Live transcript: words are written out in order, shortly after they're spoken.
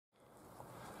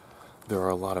There are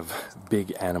a lot of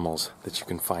big animals that you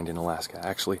can find in Alaska.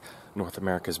 Actually, North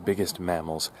America's biggest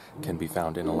mammals can be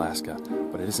found in Alaska.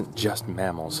 But it isn't just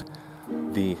mammals.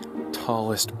 The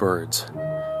tallest birds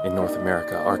in North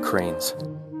America are cranes.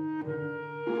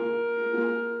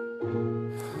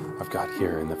 I've got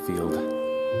here in the field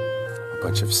a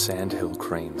bunch of sandhill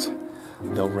cranes.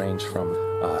 They'll range from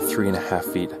 3.5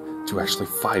 feet to actually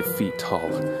 5 feet tall,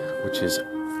 which is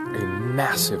a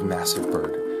massive, massive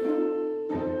bird.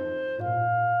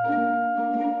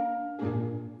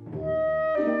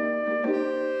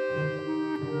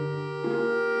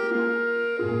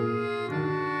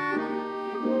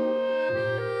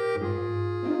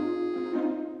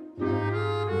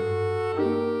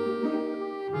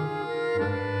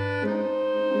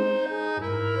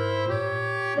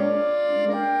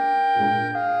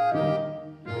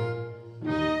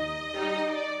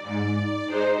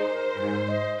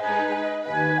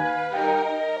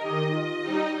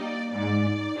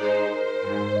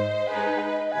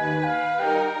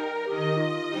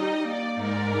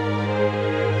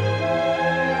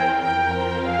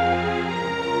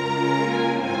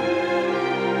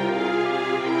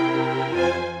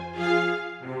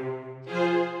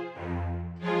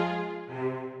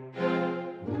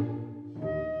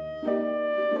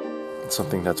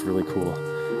 Something that's really cool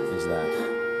is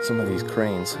that some of these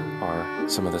cranes are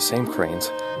some of the same cranes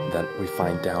that we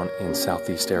find down in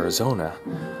southeast Arizona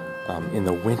in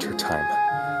the winter time,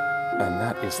 and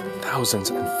that is thousands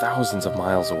and thousands of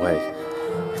miles away.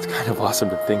 It's kind of awesome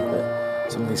to think that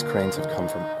some of these cranes have come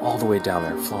from all the way down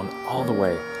there, flown all the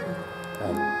way,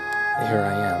 and here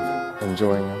I am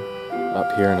enjoying them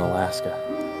up here in Alaska,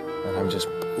 and I'm just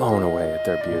blown away at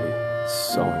their beauty. It's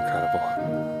so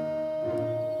incredible.